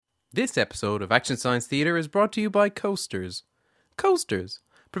This episode of Action Science Theatre is brought to you by Coasters. Coasters,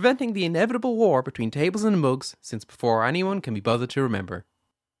 preventing the inevitable war between tables and mugs since before anyone can be bothered to remember.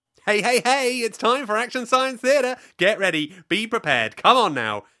 Hey, it's time for Action Science Theatre. Get ready, be prepared, come on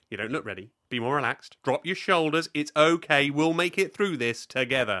now. You don't look ready, be more relaxed, drop your shoulders, it's okay, we'll make it through this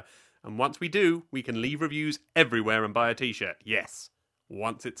together. And once we do, we can leave reviews everywhere and buy a t-shirt, yes.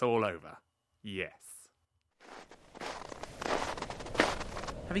 Once it's all over, yes.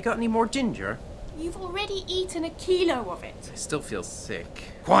 Have you got any more ginger? You've already eaten 1 kilo of it. I still feel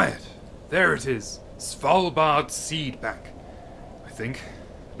sick. Quiet! There it is. Svalbard seed bank. I think.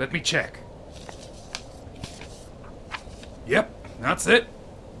 Let me check. Yep, that's it.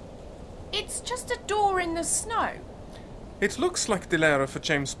 It's just a door in the snow. It looks like the lair of a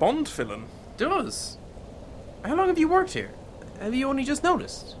James Bond villain. Does? How long have you worked here? Have you only just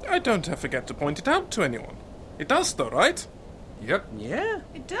noticed? I don't ever get to point it out to anyone. It does though, right? Yep. Yeah.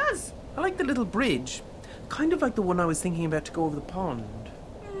 It does. I like the little bridge. Kind of like the one I was thinking about to go over the pond.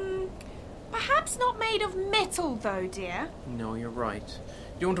 Perhaps not made of metal, though, dear. No, you're right.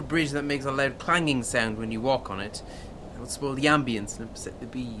 You don't want a bridge that makes a loud clanging sound when you walk on it. That would spoil the ambience and upset the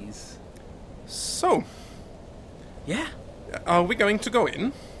bees. So, Yeah? are we going to go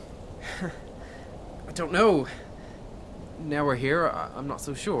in? I don't know. Now we're here, I'm not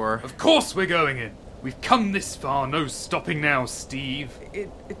so sure. Of course we're going in. We've come this far, no stopping now, Steve.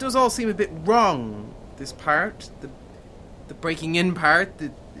 It does all seem a bit wrong. This part, the breaking in part, the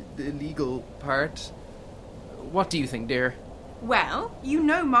illegal part. What do you think, dear? Well, you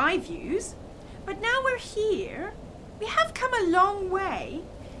know my views. But now we're here. We have come a long way,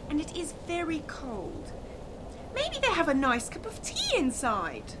 and it is very cold. Maybe they have a nice cup of tea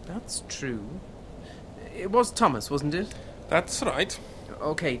inside. That's true. It was Thomas, wasn't it? That's right.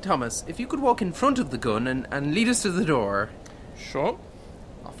 Okay, Thomas, if you could walk in front of the gun and lead us to the door. Sure.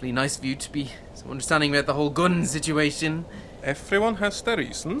 Awfully nice of you to be so understanding about the whole gun situation. Everyone has their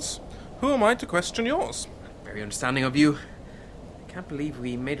reasons. Who am I to question yours? Very understanding of you. I can't believe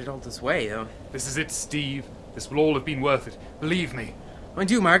we made it all this way, though. This is it, Steve. This will all have been worth it. Believe me. I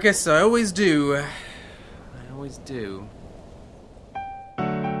do, Marcus. I always do. I always do.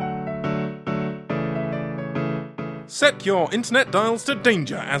 Set your internet dials to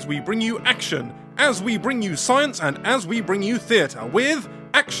danger as we bring you action, as we bring you science, and as we bring you theatre with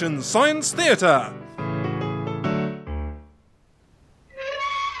Action Science Theatre.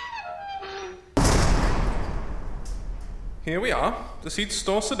 Here we are. The seats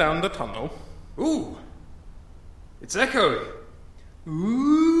store so down the tunnel. Ooh. It's echoing.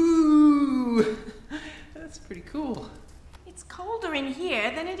 Ooh! That's pretty cool. It's colder in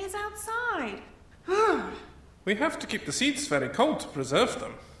here than it is outside. We have to keep the seats very cold to preserve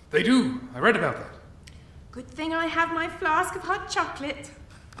them. They do. I read about that. Good thing I have my flask of hot chocolate.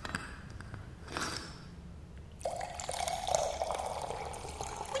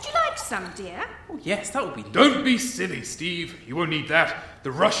 Would you like some, dear? Oh, yes, that would be... Don't be silly, Steve. You won't need that.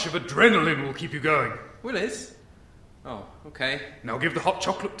 The rush of adrenaline will keep you going. Will it? Oh, okay. Now give the hot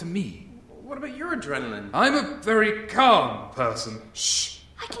chocolate to me. What about your adrenaline? I'm a very calm person. Shh!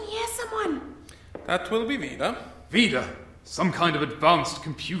 I can hear someone. That will be Vida. Vida. Some kind of advanced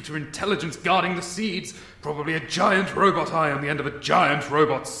computer intelligence guarding the seeds. Probably a giant robot eye on the end of a giant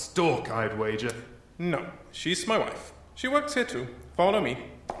robot stalk, I'd wager. No, she's my wife. She works here too. Follow me.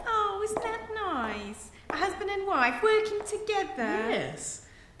 Oh, isn't that nice? A husband and wife working together. Yes.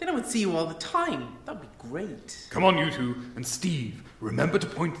 Then I would see you all the time. That'd be great. Come on, you two. And Steve, remember to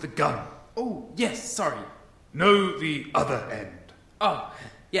point the gun. Oh, yes, sorry. No, the other end. Oh,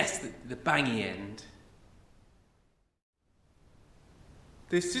 yes, the bangy end.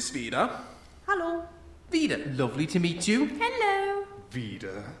 This is Vida. Hello. Vida, lovely to meet you. Hello.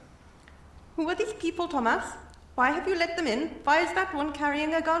 Vida. Who are these people, Thomas? Why have you let them in? Why is that one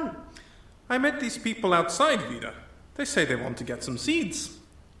carrying a gun? I met these people outside, Vida. They say they want to get some seeds.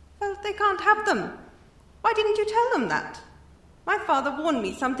 Well, they can't have them. Why didn't you tell them that? My father warned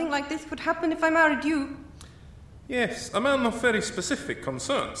me something like this would happen if I married you. Yes, a man of very specific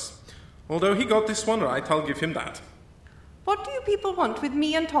concerns. Although he got this one right, I'll give him that. What do you people want with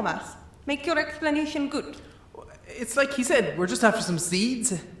me and Thomas? Make your explanation good. It's like he said, we're just after some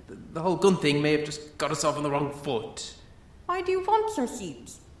seeds. The whole gun thing may have just got us off on the wrong foot. Why do you want some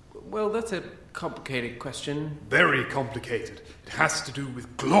seeds? Well, that's a complicated question. Very complicated. It has to do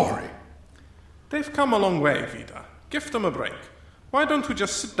with glory. They've come a long way, Vida. Give them a break. Why don't we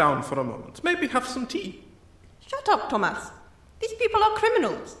just sit down for a moment? Maybe have some tea. Shut up, Thomas. These people are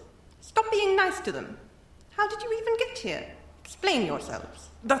criminals. Stop being nice to them. How did you even get here? Explain yourselves.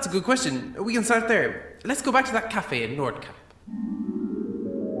 That's a good question. We can start there. Let's go back to that cafe in Nordkamp.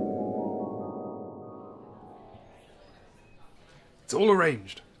 It's all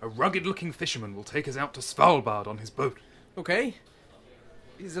arranged. A rugged-looking fisherman will take us out to Svalbard on his boat. Okay.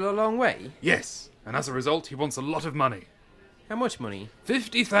 Is it a long way? Yes, and as a result, he wants a lot of money. How much money?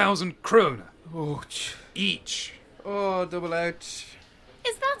 50,000 kroner. Ouch. Each. Oh, double ouch.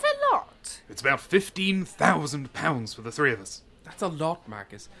 Is that a lot? It's about £15,000 for the three of us. That's a lot,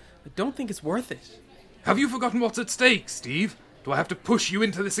 Marcus. I don't think it's worth it. Have you forgotten what's at stake, Steve? Do I have to push you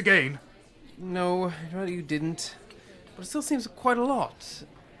into this again? No, I'd rather you didn't. But it still seems quite a lot.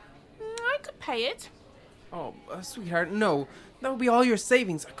 I could pay it. Oh, sweetheart, no. That would be all your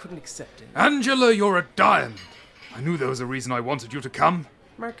savings. I couldn't accept it. Angela, you're a diamond. I knew there was a reason I wanted you to come.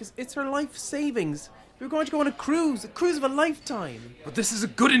 Marcus, it's her life savings. We're going to go on a cruise of a lifetime. But this is a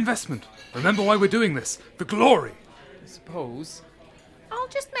good investment. Remember why we're doing this. For glory. I suppose. I'll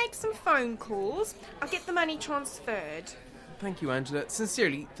just make some phone calls. I'll get the money transferred. Thank you, Angela.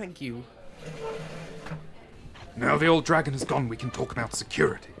 Sincerely, thank you. Now the old dragon has gone, we can talk about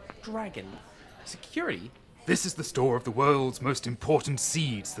security. Dragon? Security? This is the store of the world's most important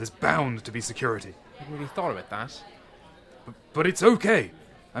seeds. There's bound to be security. I hadn't really thought about that. But it's okay.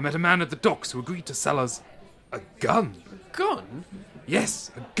 I met a man at the docks who agreed to sell us a gun. A gun?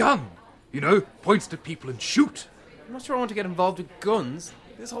 Yes, a gun. You know, points at people and shoot. I'm not sure I want to get involved with guns.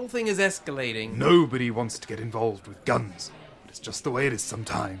 This whole thing is escalating. Nobody wants to get involved with guns. But it's just the way it is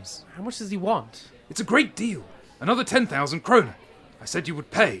sometimes. How much does he want? It's a great deal. Another 10,000 kroner. I said you would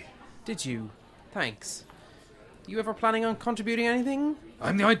pay. Did you? Thanks. You ever planning on contributing anything?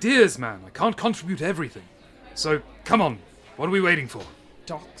 I'm the ideas man. I can't contribute everything. So, come on. What are we waiting for?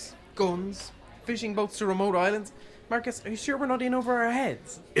 Docks, guns, fishing boats to remote islands. Marcus, are you sure we're not in over our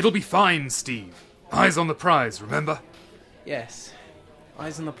heads? It'll be fine, Steve. Eyes on the prize, remember? Yes.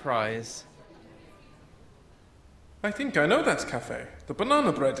 Eyes on the prize. I think I know that cafe. The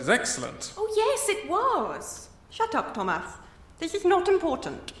banana bread is excellent. Oh, yes, it was. Shut up, Thomas. This is not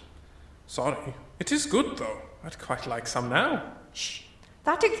important. Sorry. It is good, though. I'd quite like some now. Shh.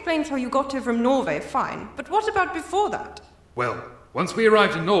 That explains how you got here from Norway, fine. But what about before that? Well, once we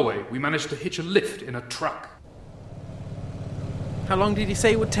arrived in Norway, we managed to hitch a lift in a truck. How long did he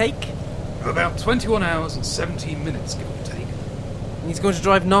say it would take? About 21 hours and 17 minutes, give or take. And he's going to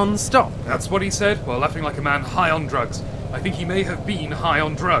drive non-stop. That's what he said, while laughing like a man high on drugs. I think he may have been high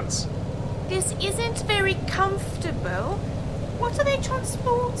on drugs. This isn't very comfortable. What are they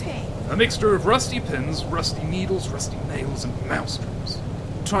transporting? A mixture of rusty pins, rusty needles, rusty nails, and mouse traps.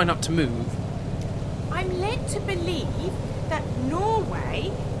 Try not to move. I'm led to believe that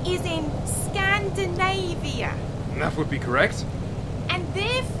Norway is in Scandinavia That would be correct. and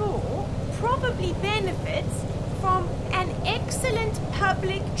therefore probably benefits from an excellent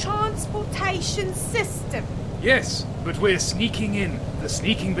public transportation system. Yes, but we're sneaking in. The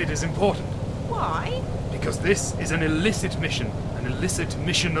sneaking bit is important. Why? Because this is an illicit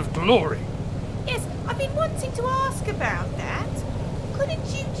mission of glory. Yes, I've been wanting to ask about that. Couldn't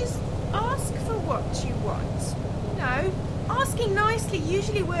you just ask for what you want? No, asking nicely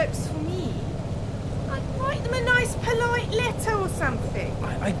usually works for me. I'd write them a nice polite letter or something.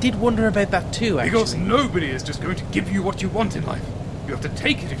 I did wonder about that too, actually. Because nobody is just going to give you what you want in life. You have to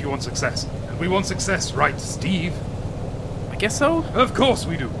take it if you want success. And we want success, right, Steve? I guess so. Of course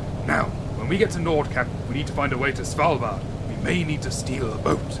we do. Now, when we get to Nordkapp, we need to find a way to Svalbard. We may need to steal a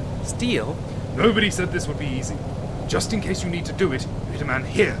boat. Steal? Nobody said this would be easy. Just in case you need to do it, you hit a man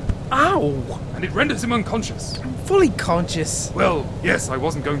here. Ow! And it renders him unconscious. I'm fully conscious. Well, yes, I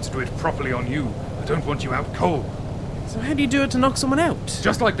wasn't going to do it properly on you. I don't want you out cold. So how do you do it to knock someone out?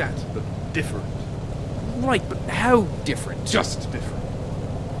 Just like that, but different. Right, but how different? Just different.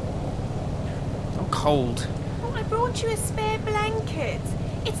 I'm cold. Oh, I brought you a spare blanket.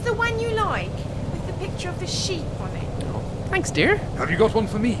 It's the one you like, with the picture of the sheep on it. Thanks, dear. Have you got one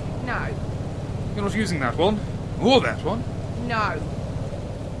for me? No. You're not using that one? Or that one? No.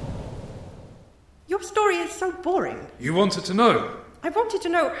 Your story is so boring. You wanted to know. I wanted to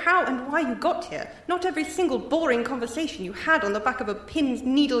know how and why you got here, not every single boring conversation you had on the back of a pins,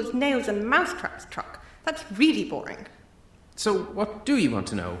 needles, nails, and mousetraps truck. That's really boring. So, what do you want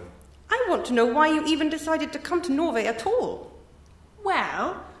to know? I want to know why you even decided to come to Norway at all.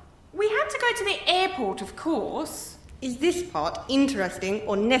 Well, we had to go to the airport, of course. Is this part interesting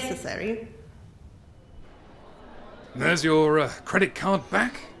or necessary? There's your credit card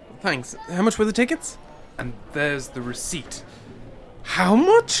back. Thanks. How much were the tickets? And there's the receipt. How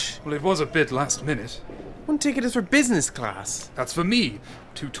much? Well, it was a bit last minute. One ticket is for business class. That's for me.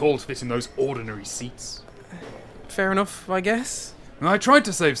 Too tall to fit in those ordinary seats. Fair enough, I guess. I tried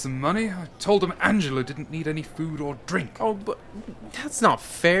to save some money. I told them Angela didn't need any food or drink. Oh, but that's not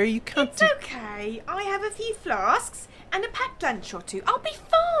fair. You can't It's okay. I have a few flasks, and a packed lunch or two. I'll be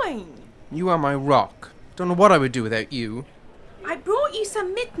fine. You are my rock. Don't know what I would do without you. I brought you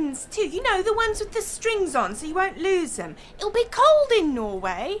some mittens too. You know, the ones with the strings on so you won't lose them. It'll be cold in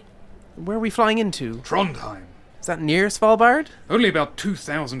Norway. Where are we flying into? Trondheim. Is that near Svalbard? Only about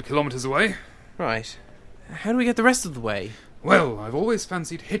 2,000 kilometres away. Right. How do we get the rest of the way? Well, I've always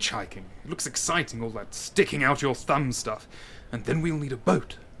fancied hitchhiking. It looks exciting, all that sticking out your thumb stuff. And then we'll need a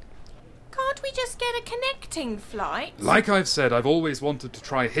boat. Can't we just get a connecting flight? Like I've said, I've always wanted to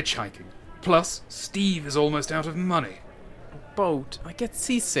try hitchhiking. Plus, Steve is almost out of money. Boat. I get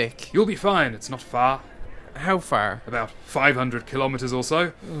seasick. You'll be fine, it's not far. How far? About 500 kilometres or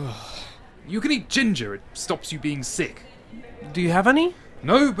so. You can eat ginger, it stops you being sick. Do you have any?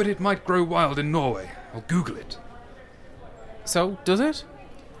 No, but it might grow wild in Norway. I'll Google it. So, does it?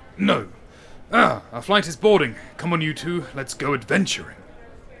 No. Our flight is boarding. Come on, you two, let's go adventuring.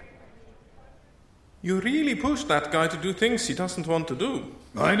 You really push that guy to do things he doesn't want to do.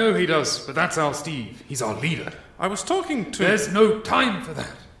 I know he does, but that's our Steve. He's our leader. I was talking to... There's no time for that.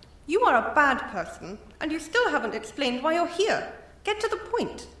 You are a bad person, and you still haven't explained why you're here. Get to the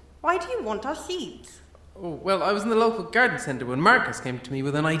point. Why do you want our seeds? Oh, well, I was in the local garden centre when Marcus came to me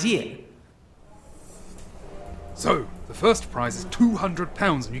with an idea. So, the first prize is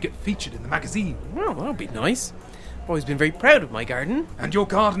 £200 and you get featured in the magazine. Well, that'll be nice. I've always been very proud of my garden. And your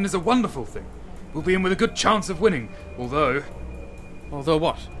garden is a wonderful thing. We'll be in with a good chance of winning, although... Although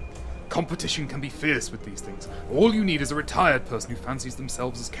what? Competition can be fierce with these things. All you need is a retired person who fancies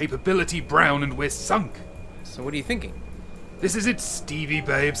themselves as Capability Brown and we're sunk. So what are you thinking? This is it, Stevie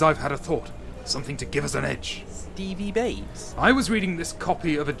Babes. I've had a thought. Something to give us an edge. Stevie Babes? I was reading this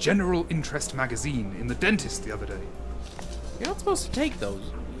copy of a general interest magazine in the dentist the other day. You're not supposed to take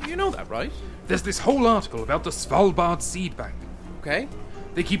those. You know that, right? There's this whole article about the Svalbard Seed Bank. Okay.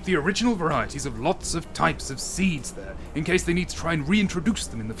 They keep the original varieties of lots of types of seeds there, in case they need to try and reintroduce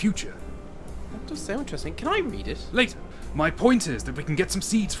them in the future. That does sound interesting. Can I read it? Later. My point is that we can get some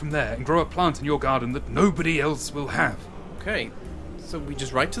seeds from there and grow a plant in your garden that nobody else will have. Okay. So we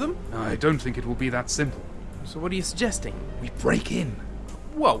just write to them? I don't think it will be that simple. So what are you suggesting? We break in.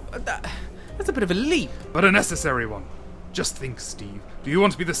 Whoa, that's a bit of a leap. But a necessary one. Just think, Steve. Do you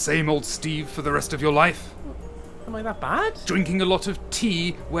want to be the same old Steve for the rest of your life? Am I that bad? Drinking a lot of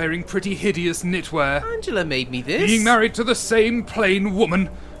tea, wearing pretty hideous knitwear. Angela made me this. Being married to the same plain woman.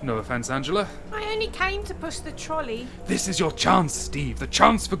 No offence, Angela. I only came to push the trolley. This is your chance, Steve. The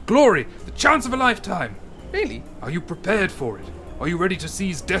chance for glory. The chance of a lifetime. Really? Are you prepared for it? Are you ready to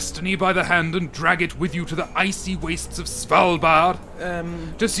seize destiny by the hand and drag it with you to the icy wastes of Svalbard?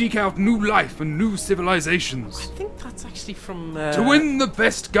 To seek out new life and new civilizations. I think that's actually from, To win the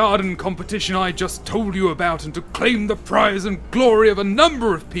best garden competition I just told you about and to claim the prize and glory of a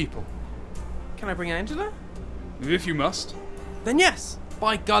number of people. Can I bring Angela? If you must. Then yes.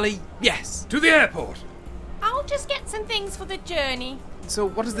 By golly, yes. To the airport. I'll just get some things for the journey. So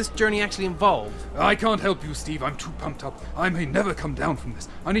what does this journey actually involve? I can't help you, Steve. I'm too pumped up. I may never come down from this.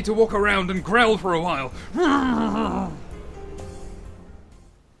 I need to walk around and growl for a while.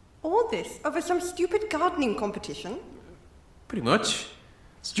 All this over some stupid gardening competition? Pretty much.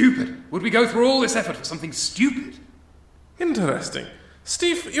 Stupid. Would we go through all this effort for something stupid? Interesting.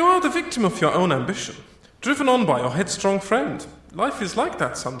 Steve, you are the victim of your own ambition. Driven on by your headstrong friend. Life is like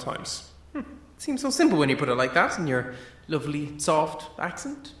that sometimes. Seems so simple when you put it like that in your lovely, soft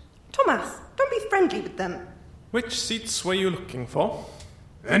accent. Thomas, don't be friendly with them. Which seats were you looking for?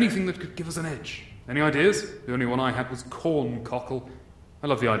 Anything that could give us an edge. Any ideas? The only one I had was corn cockle. I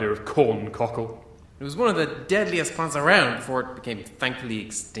love the idea of corn cockle. It was one of the deadliest plants around before it became thankfully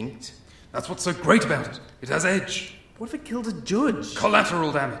extinct. That's what's so great about it. It has edge. What if it killed a judge?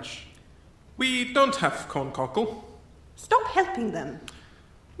 Collateral damage. We don't have corncockle. Stop helping them.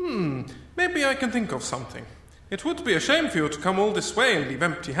 Maybe I can think of something. It would be a shame for you to come all this way and leave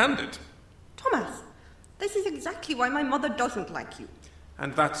empty-handed. Thomas, this is exactly why my mother doesn't like you.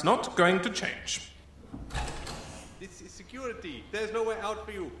 And that's not going to change. This is security. There's no way out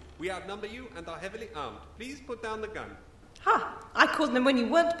for you. We outnumber you and are heavily armed. Please put down the gun. Ha! I called them when you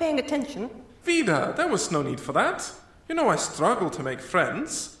weren't paying attention. Vida, there was no need for that. You know I struggle to make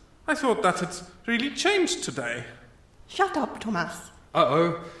friends. I thought that had really changed today. Shut up, Thomas.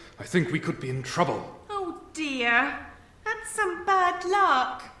 Uh-oh. I think we could be in trouble. Oh dear. That's some bad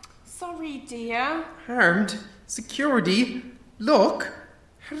luck. Sorry, dear. Harmed? Security? Look!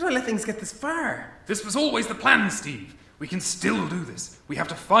 How did I let things get this far? This was always the plan, Steve. We can still do this. We have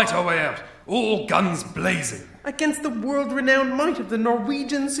to fight our way out. All guns blazing. Against the world-renowned might of the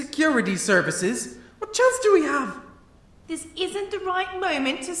Norwegian security services? What chance do we have? This isn't the right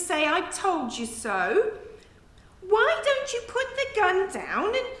moment to say I told you so. Why don't you put the gun down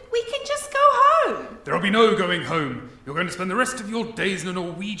and we can just go home? There'll be no going home. You're going to spend the rest of your days in a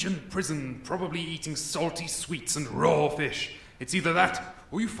Norwegian prison, probably eating salty sweets and raw fish. It's either that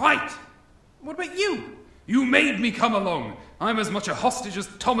or you fight. What about you? You made me come along. I'm as much a hostage as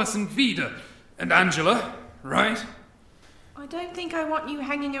Thomas and Vida. And Angela, right? I don't think I want you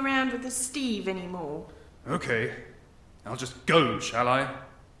hanging around with the Steve anymore. Okay. I'll just go, shall I?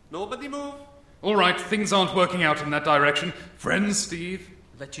 Nobody move. All right, things aren't working out in that direction. Friends, Steve?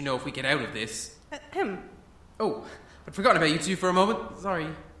 Let you know if we get out of this. Him. Oh, I'd forgotten about you two for a moment. Sorry.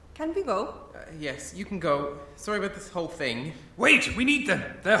 Can we go? Yes, you can go. Sorry about this whole thing. Wait, we need them.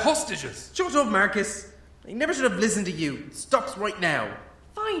 They're hostages. Shut up, Marcus. I never should have listened to you. It stops right now.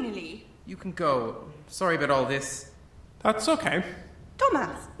 Finally. You can go. Sorry about all this. That's okay.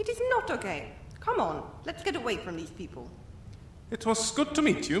 Thomas, it is not okay. Come on, let's get away from these people. It was good to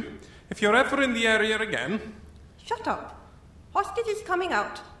meet you. If you're ever in the area again... Shut up. Hostage is coming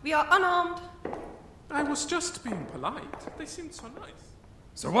out. We are unarmed. I was just being polite. They seemed so nice.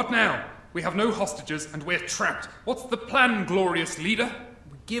 So what now? We have no hostages and we're trapped. What's the plan, glorious leader?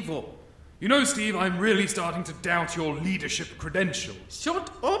 We give up. You know, Steve, I'm really starting to doubt your leadership credentials.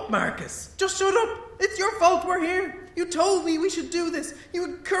 Shut up, Marcus. Just shut up. It's your fault we're here. You told me we should do this. You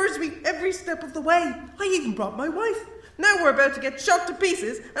encouraged me every step of the way. I even brought my wife. Now we're about to get shot to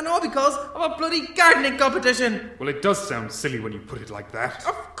pieces, and all because of a bloody gardening competition. Well, it does sound silly when you put it like that.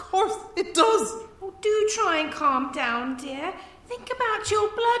 Of course it does. Oh, do try and calm down, dear. Think about your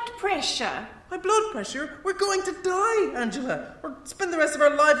blood pressure. My blood pressure? We're going to die, Angela. Or spend the rest of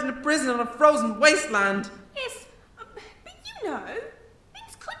our lives in a prison on a frozen wasteland. Yes, but you know,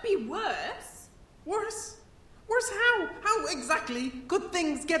 things could be worse. Worse? Worse how? How exactly could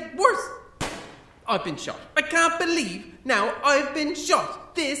things get worse? I've been shot. I can't believe now I've been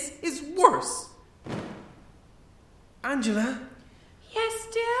shot. This is worse. Angela? Yes,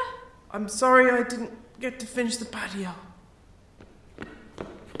 dear? I'm sorry I didn't get to finish the patio.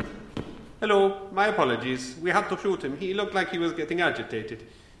 Hello, my apologies. We had to shoot him. He looked like he was getting agitated.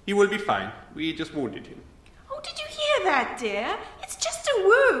 He will be fine. We just wounded him. Oh, did you hear that, dear? It's just a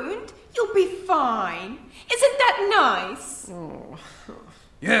wound. You'll be fine. Isn't that nice? Oh.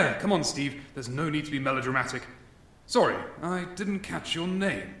 Yeah, come on, Steve. There's no need to be melodramatic. Sorry, I didn't catch your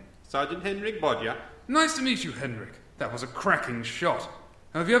name. Sergeant Henrik Bodja. Nice to meet you, Henrik. That was a cracking shot.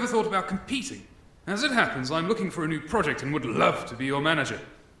 Have you ever thought about competing? As it happens, I'm looking for a new project and would love to be your manager.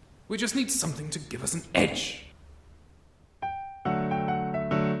 We just need something to give us an edge.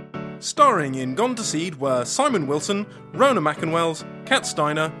 Starring in Gone to Seed were Simon Wilson, Rona McInwells, Kat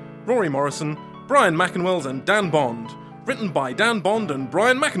Steiner, Rory Morrison, Brian McInwells and Dan Bond. Written by Dan Bond and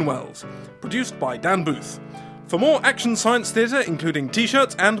Brian McInwells. Produced by Dan Booth. For more Action Science Theatre, including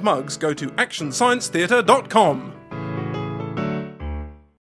t-shirts and mugs, go to actionsciencetheatre.com.